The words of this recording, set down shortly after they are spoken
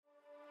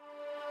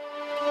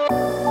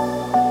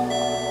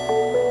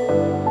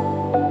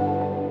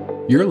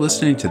You're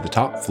listening to The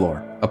Top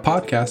Floor, a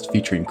podcast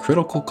featuring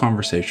critical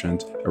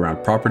conversations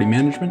around property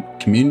management,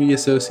 community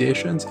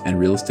associations, and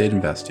real estate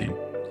investing.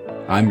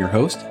 I'm your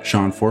host,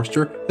 Sean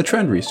Forster, the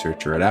trend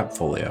researcher at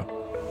Appfolio.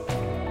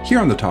 Here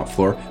on The Top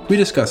Floor, we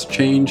discuss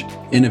change,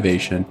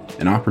 innovation,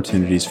 and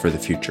opportunities for the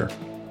future.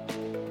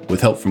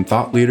 With help from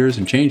thought leaders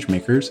and change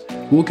makers,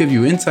 we'll give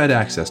you inside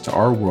access to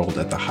our world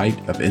at the height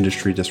of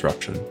industry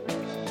disruption.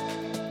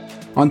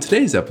 On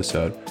today's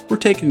episode, we're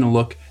taking a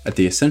look at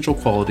the essential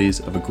qualities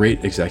of a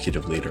great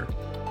executive leader.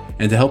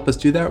 And to help us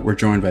do that, we're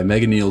joined by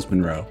Megan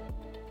Niels-Monroe.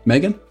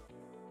 Megan?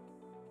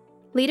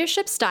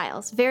 Leadership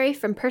styles vary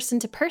from person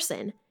to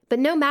person, but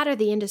no matter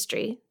the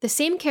industry, the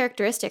same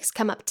characteristics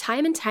come up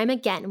time and time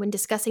again when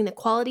discussing the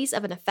qualities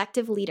of an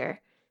effective leader.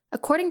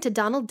 According to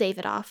Donald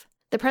Davidoff,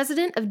 the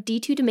president of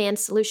D2 Demand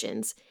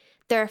Solutions,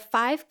 there are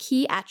 5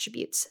 key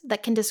attributes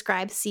that can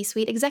describe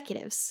C-suite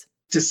executives.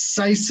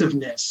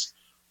 Decisiveness,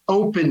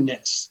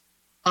 openness,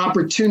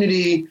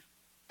 opportunity,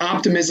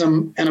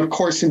 optimism, and of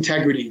course,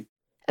 integrity.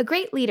 A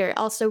great leader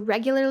also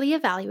regularly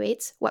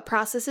evaluates what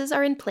processes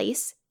are in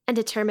place and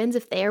determines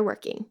if they are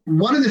working.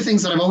 One of the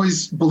things that I've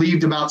always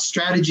believed about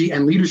strategy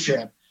and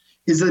leadership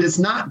is that it's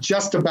not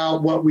just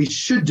about what we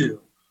should do.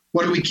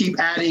 What do we keep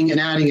adding and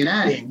adding and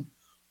adding?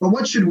 But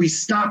what should we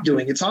stop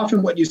doing? It's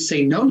often what you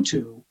say no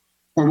to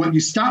or what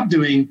you stop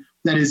doing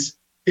that is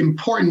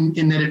important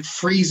in that it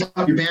frees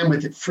up your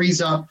bandwidth, it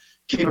frees up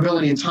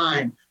capability and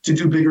time to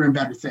do bigger and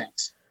better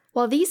things.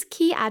 While these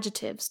key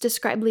adjectives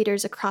describe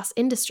leaders across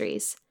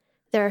industries,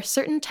 there are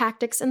certain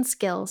tactics and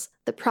skills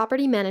that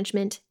property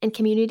management and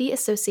community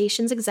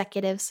associations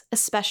executives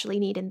especially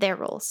need in their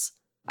roles.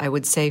 I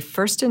would say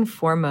first and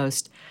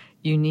foremost,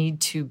 you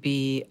need to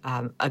be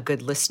a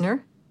good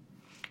listener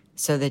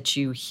so that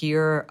you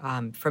hear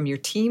from your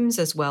teams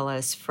as well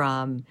as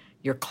from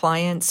your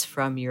clients,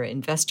 from your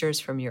investors,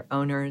 from your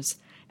owners,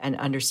 and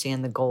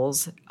understand the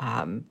goals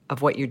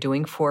of what you're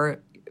doing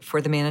for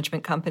the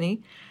management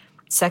company.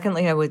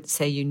 Secondly, I would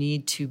say you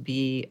need to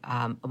be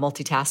a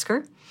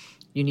multitasker.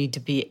 You need to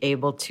be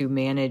able to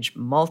manage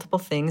multiple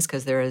things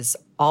because there is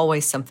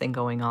always something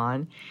going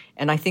on.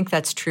 And I think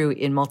that's true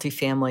in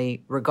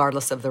multifamily,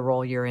 regardless of the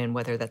role you're in,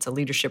 whether that's a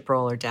leadership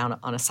role or down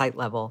on a site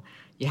level,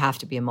 you have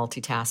to be a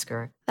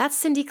multitasker. That's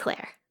Cindy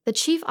Clare, the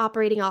Chief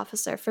Operating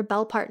Officer for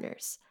Bell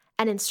Partners,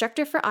 an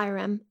instructor for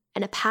IREM,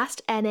 and a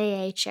past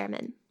NAA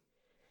chairman.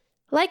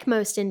 Like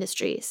most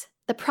industries,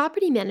 the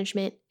property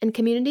management and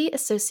community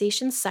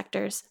association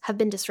sectors have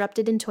been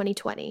disrupted in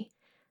 2020.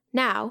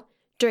 Now,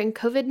 during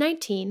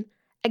COVID-19,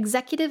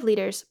 executive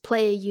leaders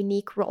play a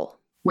unique role.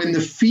 When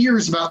the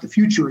fears about the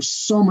future are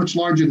so much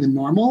larger than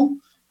normal,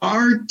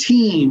 our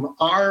team,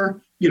 our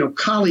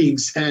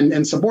colleagues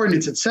and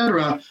subordinates, et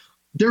cetera,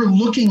 they're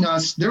looking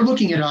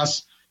at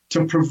us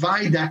to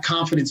provide that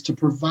confidence, to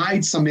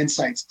provide some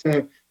insights,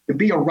 to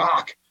be a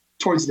rock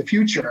towards the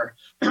future.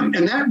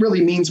 And that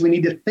really means we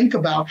need to think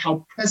about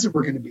how present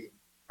we're going to be,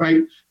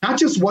 right? Not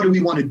just what do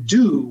we want to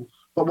do,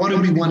 but what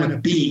do we want to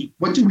be?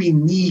 What do we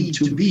need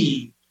to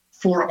be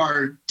for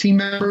our team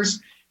members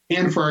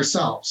and for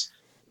ourselves?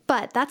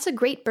 But that's a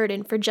great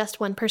burden for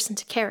just one person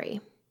to carry.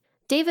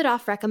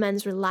 Davidoff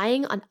recommends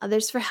relying on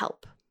others for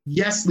help.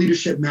 Yes,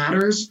 leadership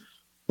matters,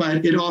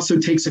 but it also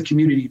takes a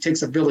community, it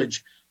takes a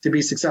village to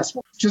be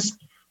successful.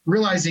 Just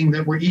realizing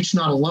that we're each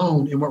not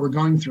alone in what we're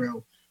going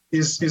through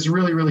is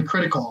really, really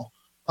critical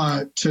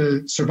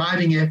to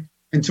surviving it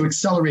and to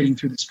accelerating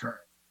through this curve,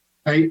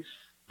 right?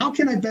 How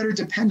can I better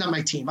depend on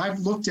my team? I've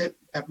looked at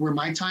where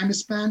my time is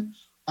spent.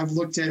 I've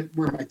looked at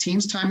where my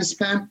team's time is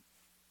spent.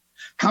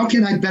 How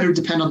can I better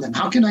depend on them?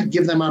 How can I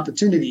give them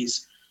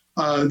opportunities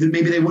that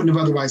maybe they wouldn't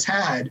have otherwise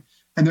had,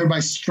 and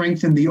thereby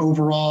strengthen the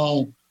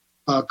overall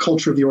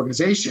culture of the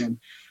organization,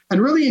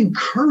 and really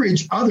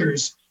encourage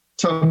others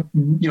to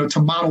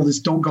model this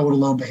don't go it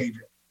alone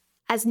behavior.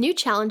 As new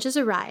challenges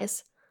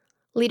arise,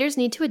 leaders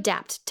need to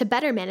adapt to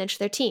better manage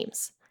their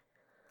teams.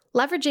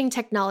 Leveraging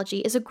technology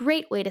is a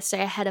great way to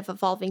stay ahead of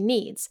evolving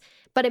needs,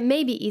 but it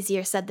may be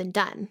easier said than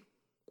done.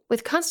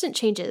 With constant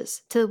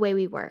changes to the way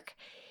we work,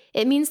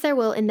 it means there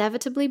will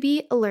inevitably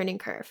be a learning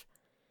curve.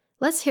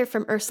 Let's hear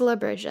from Ursula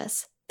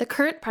Burgess, the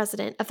current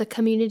president of the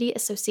Community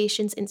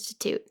Associations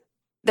Institute.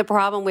 The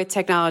problem with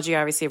technology,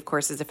 obviously, of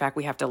course, is the fact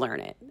we have to learn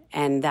it.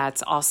 And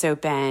that's also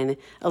been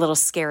a little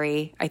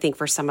scary, I think,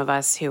 for some of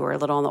us who are a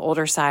little on the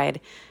older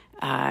side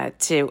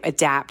to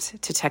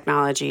adapt to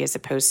technology as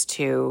opposed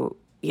to,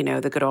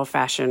 the good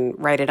old-fashioned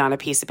write it on a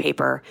piece of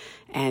paper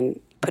and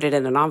put it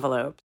in an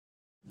envelope.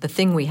 The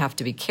thing we have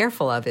to be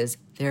careful of is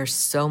there's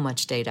so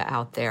much data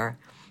out there.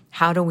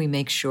 How do we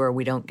make sure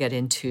we don't get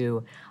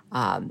into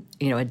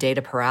a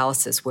data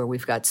paralysis where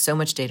we've got so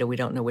much data we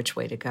don't know which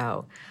way to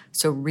go?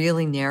 So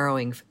really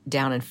narrowing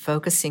down and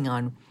focusing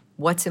on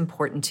what's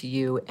important to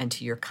you and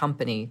to your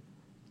company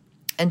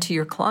and to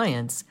your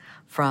clients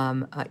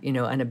from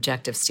an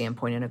objective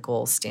standpoint and a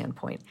goal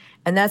standpoint.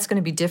 And that's going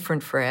to be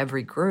different for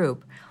every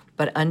group,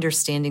 but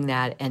understanding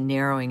that and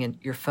narrowing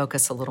your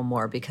focus a little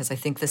more, because I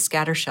think the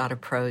scattershot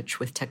approach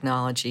with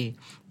technology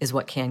is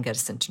what can get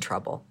us into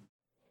trouble.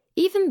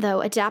 Even though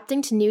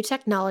adapting to new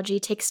technology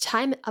takes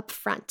time up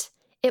front,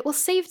 it will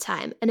save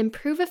time and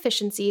improve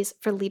efficiencies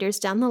for leaders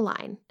down the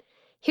line.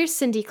 Here's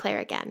Cindy Clare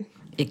again.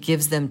 It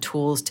gives them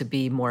tools to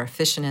be more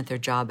efficient at their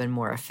job and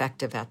more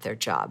effective at their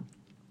job.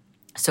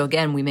 So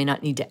again, we may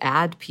not need to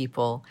add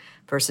people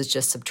versus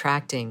just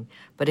subtracting,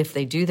 but if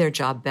they do their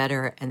job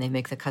better and they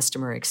make the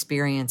customer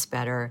experience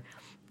better,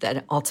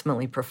 then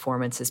ultimately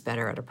performance is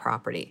better at a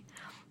property.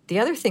 The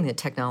other thing that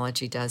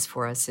technology does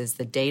for us is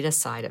the data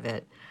side of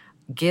it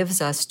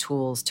gives us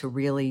tools to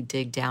really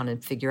dig down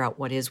and figure out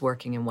what is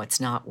working and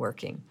what's not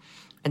working.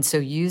 And so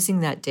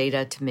using that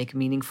data to make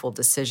meaningful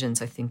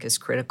decisions, I think, is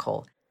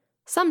critical.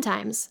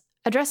 Sometimes,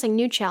 addressing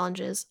new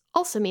challenges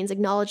also means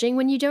acknowledging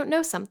when you don't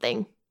know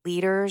something.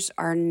 Leaders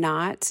are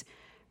not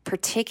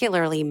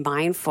particularly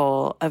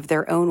mindful of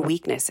their own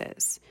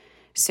weaknesses.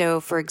 So,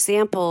 for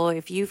example,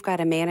 if you've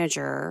got a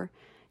manager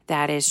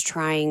that is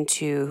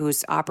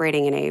who's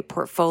operating in a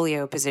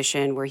portfolio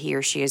position where he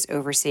or she is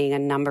overseeing a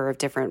number of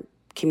different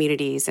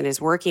communities and is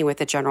working with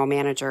the general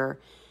manager,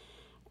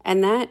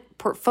 and that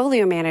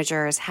portfolio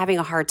manager is having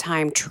a hard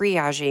time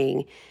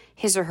triaging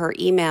his or her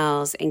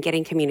emails and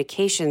getting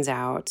communications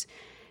out,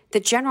 the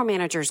general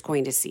manager is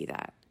going to see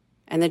that.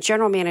 And the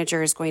general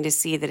manager is going to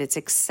see that it's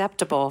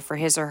acceptable for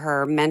his or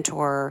her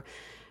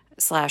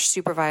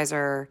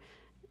mentor/supervisor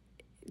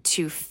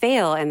to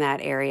fail in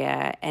that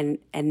area and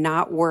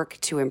not work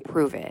to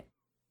improve it.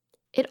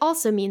 It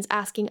also means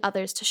asking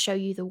others to show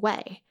you the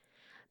way.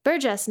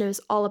 Burgess knows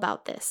all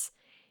about this.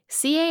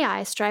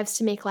 CAI strives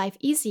to make life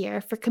easier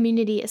for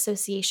community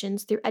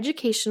associations through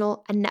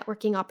educational and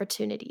networking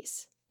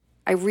opportunities.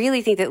 I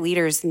really think that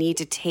leaders need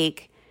to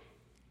take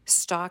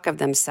stock of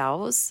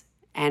themselves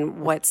and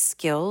what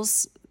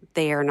skills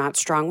they are not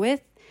strong with,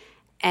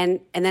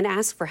 and then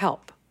ask for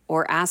help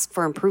or ask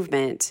for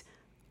improvement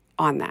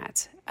on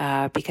that.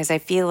 Because I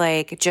feel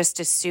like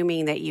just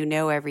assuming that you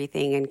know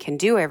everything and can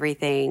do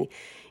everything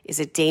is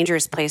a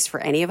dangerous place for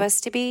any of us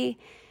to be.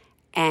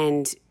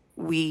 And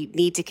we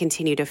need to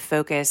continue to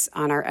focus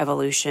on our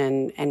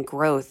evolution and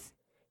growth.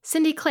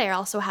 Cindy Clare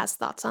also has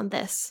thoughts on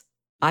this.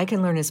 I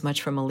can learn as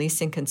much from a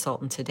leasing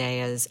consultant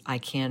today as I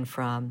can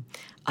from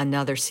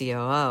another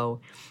COO,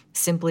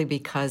 simply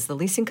because the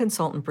leasing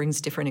consultant brings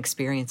different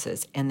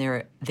experiences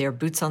and they're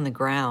boots on the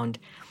ground,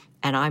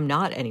 and I'm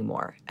not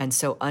anymore. And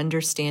so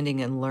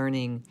understanding and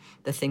learning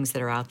the things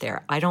that are out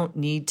there. I don't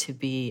need to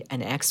be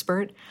an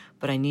expert,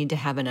 but I need to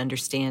have an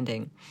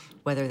understanding,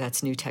 whether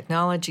that's new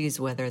technologies,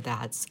 whether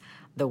that's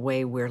the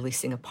way we're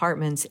leasing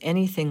apartments,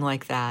 anything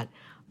like that,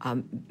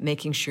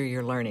 making sure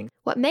you're learning.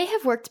 What may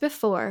have worked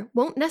before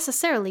won't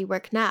necessarily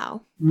work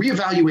now.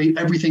 Reevaluate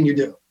everything you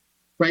do,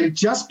 right?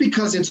 Just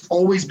because it's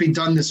always been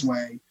done this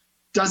way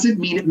doesn't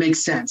mean it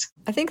makes sense.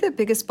 I think the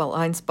biggest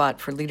blind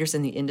spot for leaders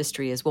in the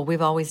industry is, well, we've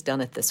always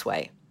done it this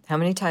way. How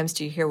many times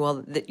do you hear,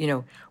 well,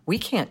 we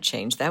can't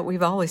change that.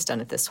 We've always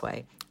done it this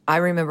way. I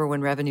remember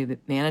when revenue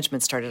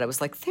management started, I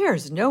was like,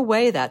 there's no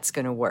way that's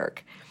going to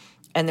work.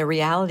 And the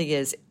reality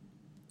is,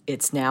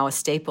 it's now a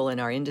staple in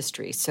our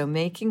industry. So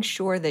making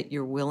sure that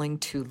you're willing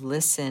to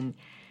listen,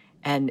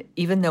 and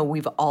even though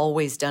we've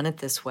always done it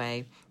this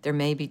way, there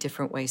may be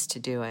different ways to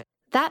do it.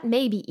 That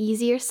may be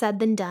easier said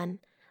than done.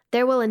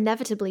 There will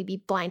inevitably be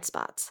blind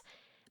spots.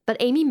 But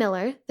Amy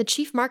Miller, the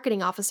Chief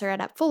Marketing Officer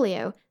at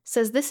AppFolio,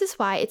 says this is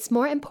why it's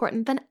more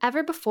important than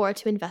ever before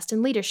to invest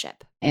in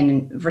leadership.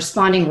 In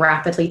responding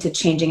rapidly to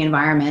changing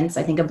environments,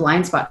 I think a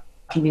blind spot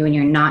can be when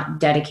you're not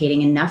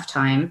dedicating enough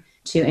time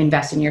to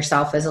invest in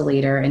yourself as a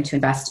leader and to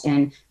invest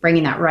in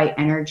bringing that right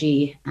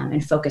energy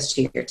and focus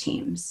to your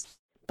teams.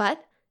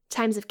 But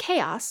times of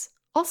chaos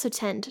also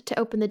tend to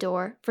open the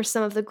door for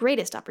some of the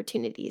greatest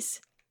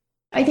opportunities.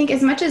 I think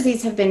as much as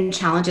these have been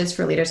challenges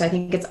for leaders, I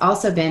think it's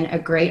also been a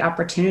great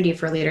opportunity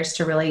for leaders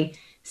to really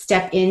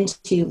step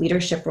into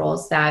leadership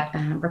roles that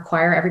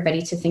require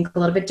everybody to think a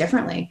little bit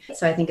differently.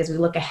 So I think as we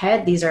look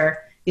ahead, these are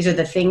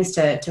the things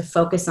to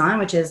focus on,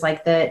 which is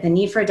like the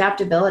need for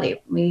adaptability.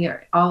 We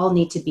all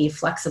need to be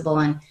flexible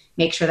and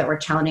make sure that we're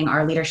challenging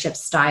our leadership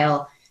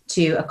style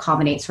to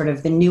accommodate sort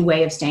of the new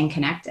way of staying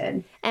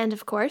connected. And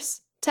of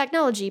course,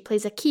 technology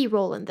plays a key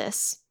role in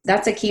this.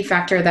 That's a key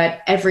factor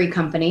that every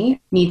company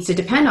needs to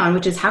depend on,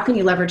 which is how can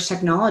you leverage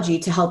technology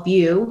to help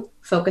you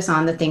focus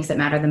on the things that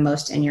matter the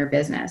most in your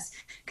business?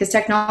 Because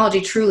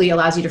technology truly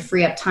allows you to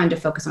free up time to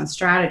focus on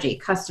strategy,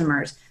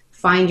 customers,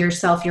 find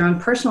yourself, your own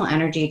personal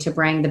energy to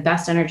bring the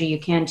best energy you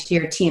can to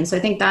your team. So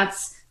I think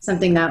that's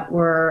something that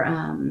we're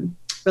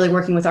really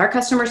working with our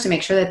customers to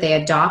make sure that they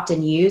adopt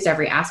and use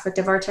every aspect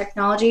of our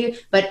technology.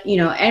 But,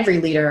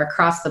 every leader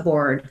across the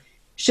board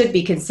should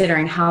be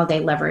considering how they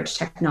leverage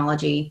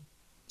technology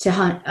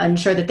to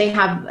ensure that they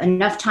have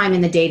enough time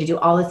in the day to do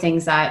all the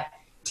things that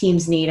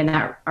teams need and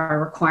that are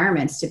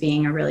requirements to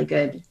being a really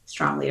good,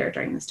 strong leader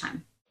during this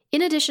time.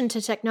 In addition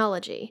to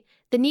technology,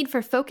 the need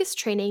for focused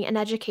training and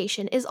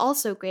education is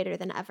also greater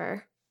than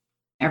ever.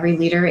 Every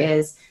leader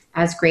is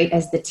as great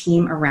as the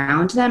team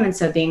around them, and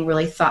so being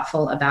really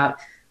thoughtful about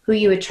who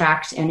you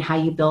attract and how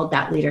you build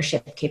that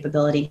leadership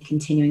capability,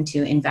 continuing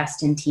to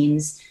invest in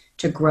teams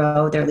to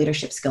grow their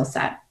leadership skill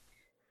set.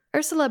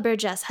 Ursula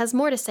Burgess has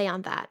more to say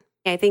on that.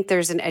 I think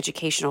there's an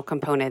educational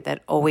component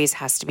that always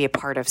has to be a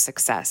part of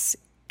success.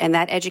 And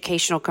that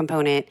educational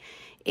component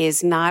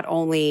is not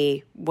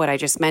only what I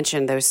just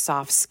mentioned, those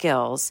soft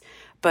skills,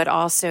 but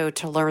also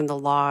to learn the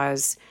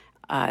laws,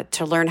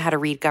 to learn how to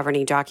read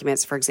governing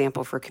documents, for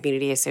example, for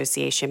community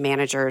association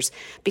managers,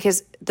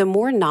 because the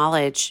more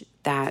knowledge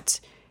that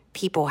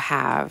people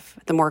have,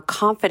 the more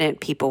confident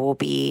people will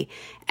be,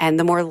 and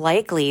the more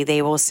likely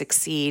they will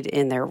succeed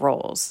in their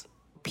roles.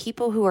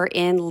 People who are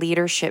in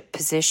leadership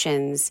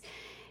positions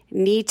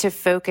need to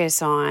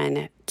focus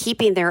on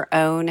keeping their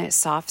own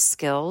soft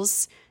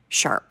skills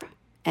sharp.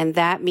 And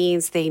that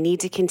means they need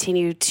to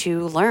continue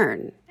to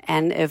learn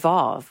and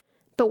evolve.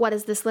 But what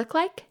does this look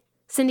like?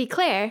 Cindy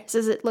Clare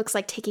says it looks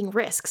like taking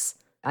risks.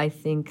 I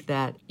think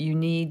that you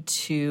need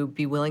to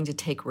be willing to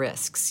take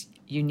risks.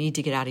 You need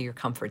to get out of your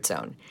comfort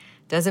zone.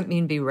 Doesn't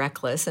mean be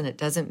reckless, and it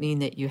doesn't mean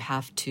that you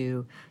have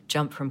to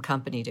jump from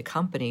company to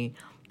company,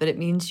 but it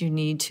means you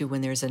need to,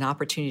 when there's an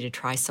opportunity to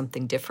try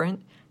something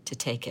different, to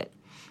take it.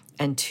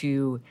 And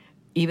to,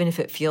 even if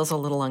it feels a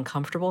little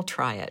uncomfortable,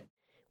 try it.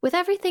 With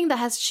everything that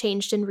has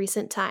changed in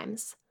recent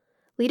times,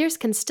 leaders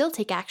can still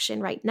take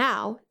action right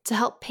now to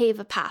help pave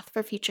a path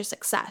for future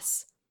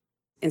success.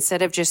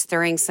 Instead of just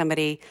throwing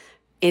somebody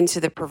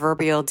into the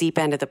proverbial deep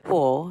end of the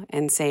pool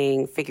and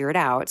saying, figure it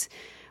out,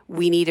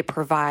 we need to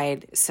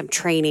provide some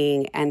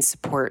training and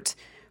support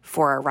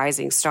for our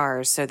rising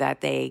stars so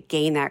that they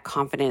gain that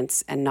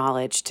confidence and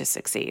knowledge to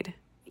succeed.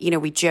 You know,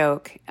 we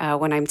joke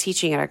when I'm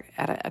teaching at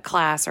a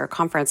class or a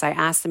conference, I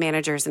ask the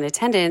managers in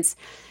attendance,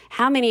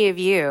 how many of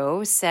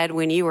you said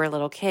when you were a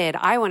little kid,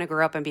 I want to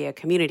grow up and be a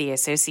community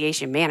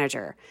association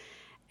manager?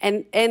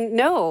 And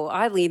no,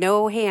 oddly,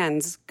 no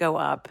hands go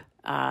up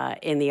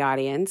in the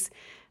audience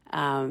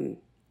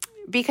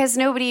because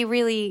nobody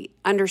really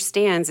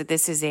understands that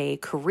this is a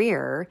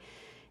career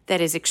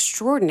that is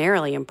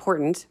extraordinarily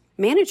important.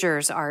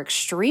 Managers are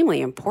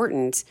extremely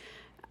important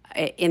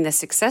in the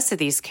success of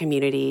these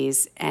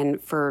communities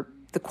and for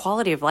the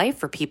quality of life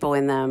for people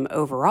in them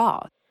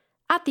overall.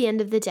 At the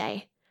end of the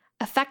day,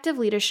 effective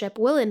leadership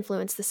will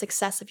influence the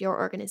success of your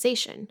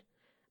organization,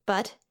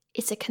 but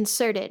it's a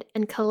concerted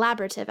and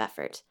collaborative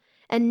effort,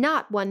 and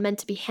not one meant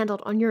to be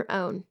handled on your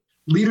own.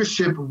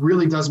 Leadership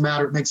really does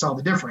matter. It makes all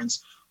the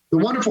difference. The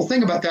wonderful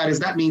thing about that is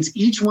that means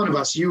each one of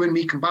us, you and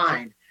me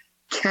combined,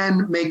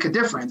 can make a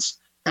difference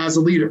as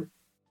a leader.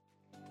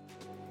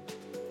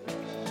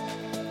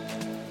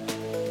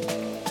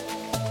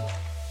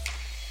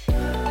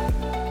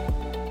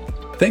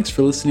 Thanks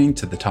for listening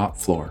to The Top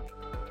Floor.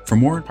 For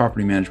more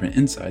property management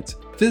insights,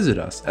 visit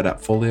us at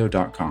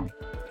appfolio.com.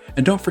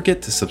 And don't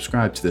forget to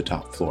subscribe to The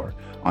Top Floor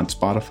on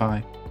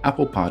Spotify,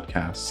 Apple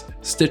Podcasts,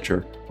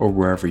 Stitcher, or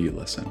wherever you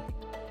listen.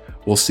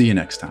 We'll see you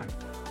next time.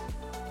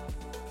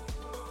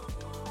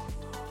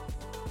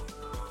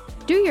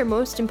 Do your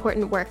most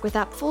important work with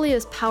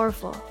AppFolio's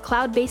powerful,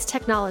 cloud-based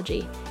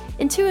technology,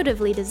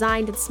 intuitively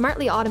designed and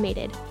smartly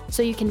automated,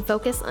 so you can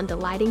focus on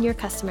delighting your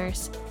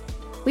customers.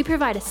 We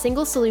provide a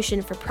single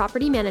solution for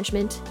property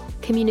management,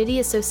 community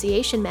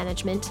association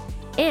management,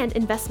 and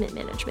investment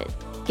management,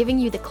 giving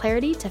you the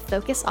clarity to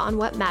focus on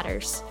what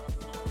matters.